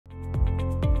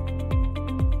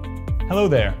Hello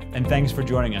there, and thanks for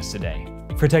joining us today.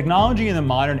 For technology in the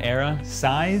modern era,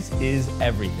 size is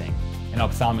everything, and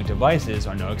ophthalmic devices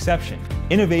are no exception.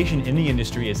 Innovation in the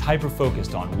industry is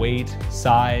hyper-focused on weight,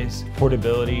 size,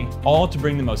 portability, all to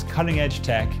bring the most cutting-edge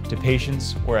tech to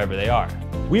patients wherever they are.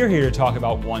 We are here to talk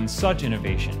about one such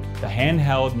innovation, the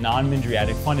handheld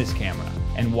non-mydriatic fundus camera,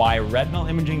 and why retinal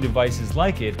imaging devices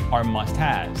like it are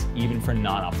must-haves, even for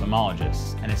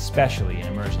non-ophthalmologists, and especially in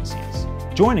emergencies.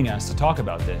 Joining us to talk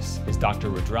about this is Dr.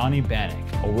 Rudrani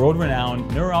Banik, a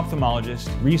world-renowned neuro-ophthalmologist,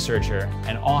 researcher,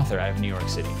 and author out of New York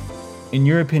City. In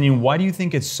your opinion, why do you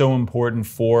think it's so important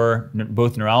for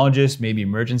both neurologists, maybe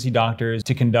emergency doctors,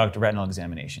 to conduct retinal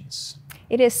examinations?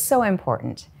 It is so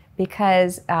important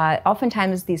because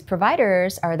oftentimes these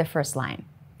providers are the first line.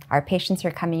 Our patients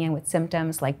are coming in with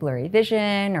symptoms like blurry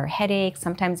vision or headaches,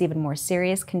 sometimes even more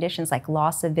serious conditions like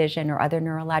loss of vision or other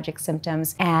neurologic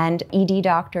symptoms. And ED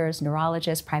doctors,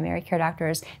 neurologists, primary care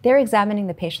doctors, they're examining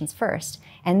the patients first.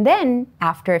 And then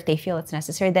after, if they feel it's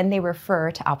necessary, then they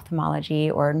refer to ophthalmology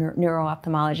or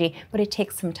neuro-ophthalmology, but it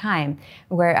takes some time.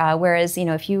 Whereas,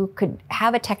 if you could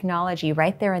have a technology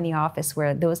right there in the office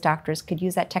where those doctors could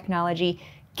use that technology,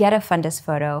 get a fundus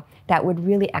photo, that would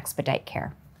really expedite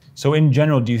care. So in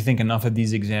general, do you think enough of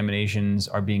these examinations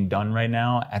are being done right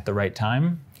now at the right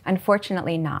time?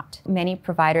 Unfortunately not. Many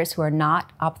providers who are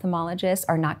not ophthalmologists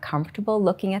are not comfortable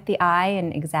looking at the eye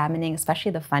and examining,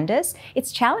 especially the fundus.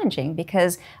 It's challenging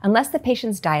because unless the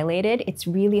patient's dilated, it's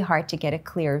really hard to get a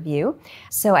clear view.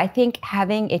 So I think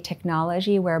having a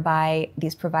technology whereby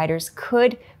these providers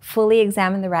could fully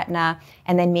examine the retina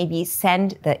and then maybe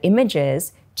send the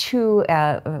images to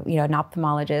an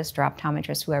ophthalmologist or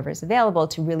optometrist, whoever is available,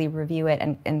 to really review it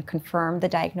and confirm the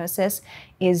diagnosis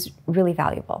is really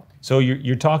valuable. So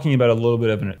you're talking about a little bit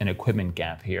of an equipment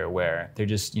gap here where they're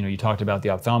just, you talked about the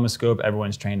ophthalmoscope,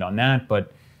 everyone's trained on that,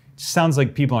 but it sounds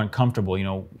like people aren't comfortable,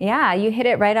 Yeah, you hit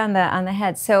it right on the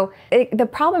head. So the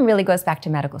problem really goes back to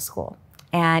medical school.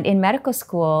 And in medical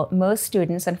school, most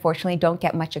students, unfortunately, don't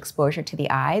get much exposure to the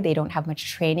eye. They don't have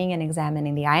much training in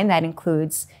examining the eye, and that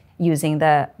includes using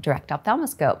the direct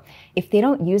ophthalmoscope. If they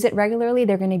don't use it regularly,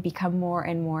 they're going to become more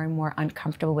and more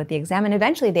uncomfortable with the exam, and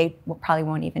eventually they probably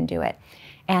won't even do it.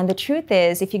 And the truth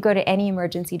is, if you go to any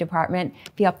emergency department,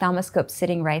 the ophthalmoscope's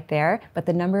sitting right there, but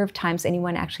the number of times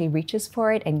anyone actually reaches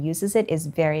for it and uses it is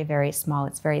very, very small.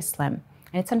 It's very slim,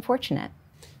 and it's unfortunate.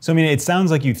 So, it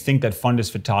sounds like you think that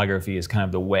fundus photography is kind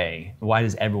of the way. Why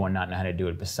does everyone not know how to do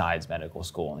it besides medical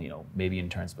school, maybe in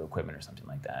terms of equipment or something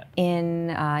like that? In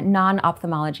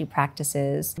non-ophthalmology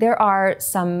practices, there are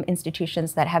some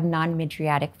institutions that have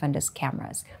non-mydriatic fundus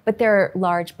cameras, but they're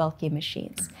large, bulky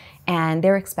machines, and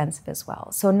they're expensive as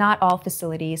well. So not all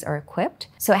facilities are equipped.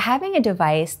 So having a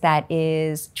device that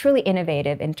is truly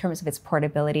innovative in terms of its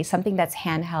portability, something that's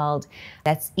handheld,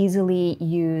 that's easily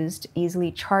used,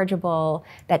 easily chargeable,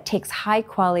 that takes high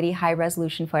quality, high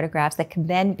resolution photographs that can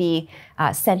then be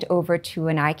sent over to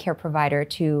an eye care provider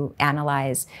to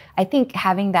analyze. I think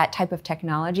having that type of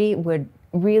technology would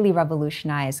really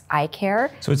revolutionize eye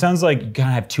care. So it sounds like you kind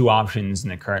of have two options in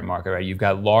the current market, right? You've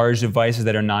got large devices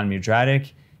that are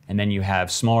non-mydriatic, and then you have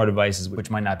smaller devices which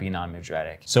might not be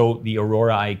non-mydriatic. So the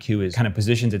Aurora IQ kind of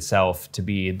positions itself to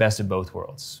be the best of both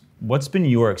worlds. What's been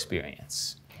your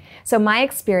experience? So my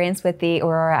experience with the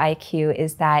Aurora IQ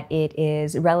is that it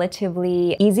is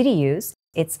relatively easy to use.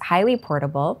 It's highly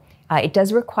portable. It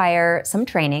does require some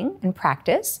training and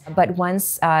practice, but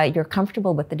once you're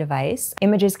comfortable with the device,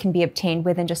 images can be obtained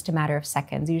within just a matter of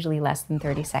seconds, usually less than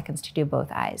 30 seconds to do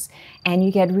both eyes. And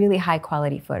you get really high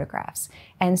quality photographs.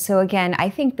 And so again, I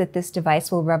think that this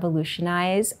device will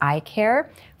revolutionize eye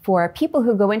care for people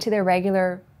who go into their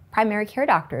regular primary care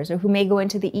doctors or who may go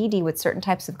into the ED with certain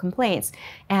types of complaints.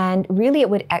 And really it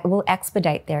will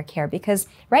expedite their care, because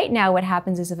right now what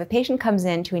happens is if a patient comes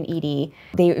into an ED,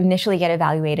 they initially get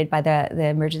evaluated by the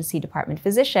emergency department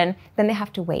physician, then they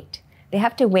have to wait. They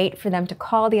have to wait for them to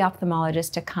call the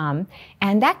ophthalmologist to come,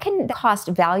 and that can cost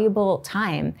valuable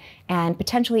time and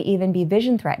potentially even be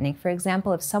vision threatening. For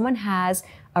example, if someone has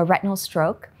a retinal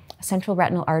stroke, central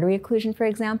retinal artery occlusion, for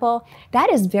example,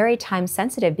 that is very time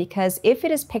sensitive, because if it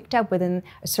is picked up within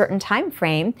a certain time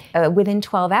frame, within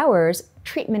 12 hours,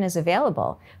 treatment is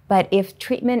available. But if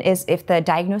the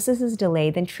diagnosis is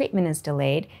delayed, then treatment is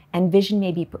delayed and vision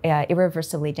may be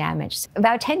irreversibly damaged.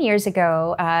 About 10 years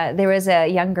ago, there was a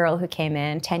young girl who came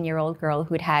in, 10-year-old girl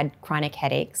who'd had chronic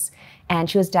headaches. And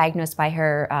she was diagnosed by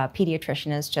her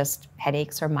pediatrician as just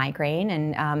headaches or migraine.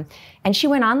 And she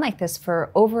went on like this for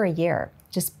over a year.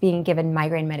 just being given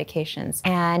migraine medications.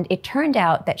 And it turned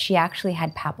out that she actually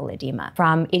had papilledema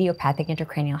from idiopathic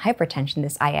intracranial hypertension,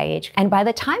 this IIH. And by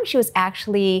the time she was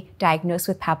actually diagnosed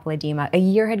with papilledema, a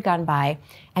year had gone by,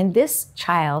 and this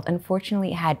child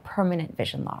unfortunately had permanent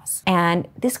vision loss. And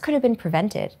this could have been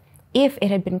prevented if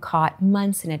it had been caught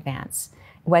months in advance,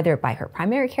 whether by her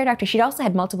primary care doctor. She'd also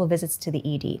had multiple visits to the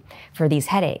ED for these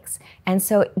headaches. And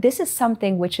so this is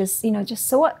something which is, just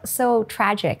so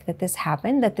tragic that this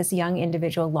happened, that this young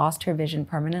individual lost her vision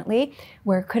permanently,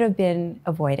 where it could have been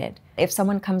avoided. If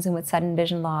someone comes in with sudden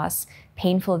vision loss,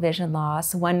 painful vision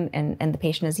loss, and the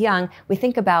patient is young, we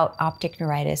think about optic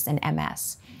neuritis and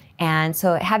MS. And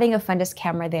so having a fundus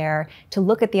camera there to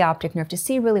look at the optic nerve, to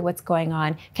see really what's going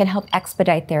on, can help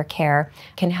expedite their care,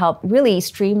 can help really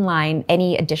streamline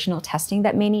any additional testing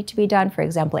that may need to be done. For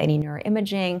example, any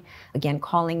neuroimaging, again,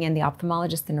 calling in the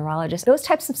ophthalmologist, the neurologist. Those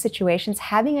types of situations,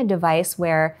 having a device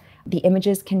where the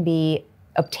images can be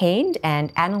obtained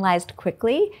and analyzed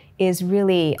quickly is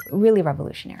really, really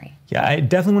revolutionary. Yeah, I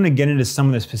definitely want to get into some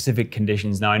of the specific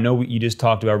conditions. Now, I know you just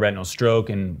talked about retinal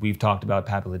stroke and we've talked about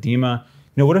papilledema.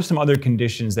 What are some other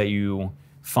conditions that you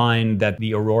find that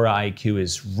the Aurora IQ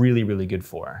is really, really good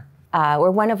for?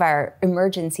 Or one of our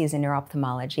emergencies in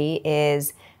neuro-ophthalmology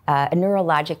is a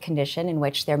neurologic condition in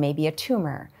which there may be a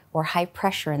tumor or high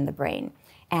pressure in the brain.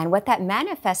 And what that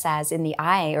manifests as in the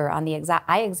eye or on the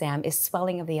eye exam is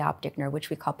swelling of the optic nerve, which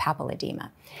we call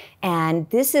papilledema. And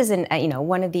this is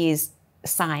one of these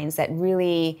signs that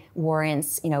really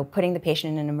warrants, putting the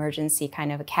patient in an emergency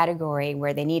kind of a category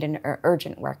where they need an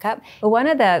urgent workup. But one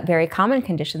of the very common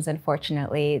conditions,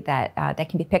 unfortunately, that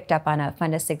can be picked up on a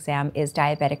fundus exam is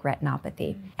diabetic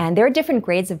retinopathy. And there are different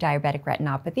grades of diabetic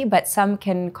retinopathy, but some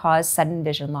can cause sudden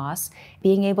vision loss.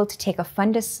 Being able to take a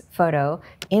fundus photo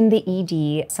in the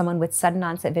ED, someone with sudden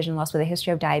onset vision loss with a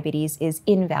history of diabetes, is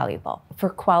invaluable. For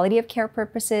quality of care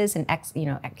purposes and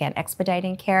again,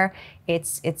 expediting care,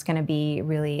 it's going to be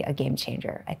really a game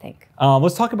changer, I think.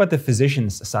 Let's talk about the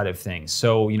physician's side of things.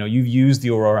 So, you've used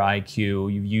the Aurora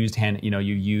IQ, you've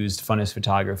used fundus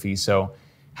photography. So,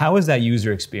 how is that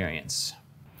user experience?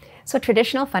 So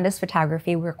traditional fundus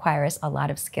photography requires a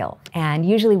lot of skill. And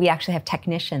usually we actually have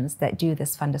technicians that do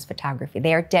this fundus photography.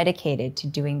 They are dedicated to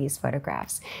doing these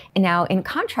photographs. And now, in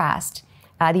contrast,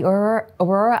 the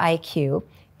Aurora IQ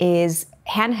is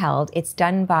handheld. It's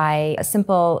done by a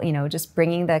simple, just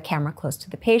bringing the camera close to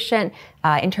the patient.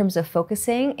 In terms of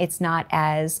focusing, it's not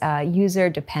as user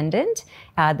dependent.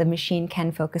 The machine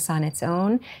can focus on its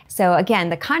own. So again,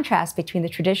 the contrast between the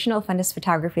traditional fundus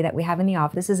photography that we have in the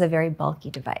office, this is a very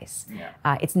bulky device.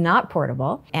 Yeah. It's not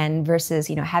portable, and versus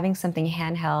having something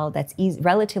handheld that's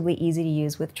relatively easy to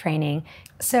use with training.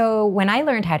 So when I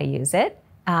learned how to use it,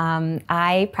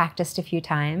 I practiced a few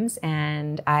times,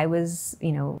 and I was,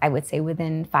 I would say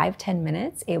within 5-10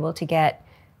 minutes, able to get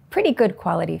pretty good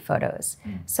quality photos.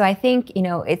 So I think,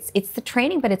 it's the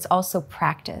training, but it's also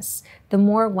practice. The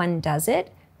more one does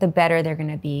it, the better they're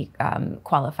going to be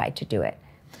qualified to do it.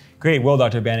 Great. Well,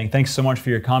 Dr. Banik, thanks so much for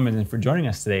your comments and for joining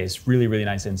us today. It's really, really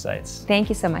nice insights. Thank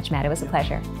you so much, Matt. It was a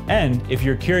pleasure. And if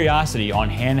your curiosity on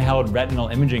handheld retinal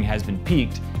imaging has been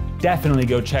piqued, definitely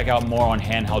go check out more on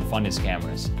handheld fundus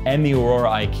cameras and the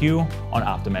Aurora IQ on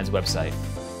Optomed's website.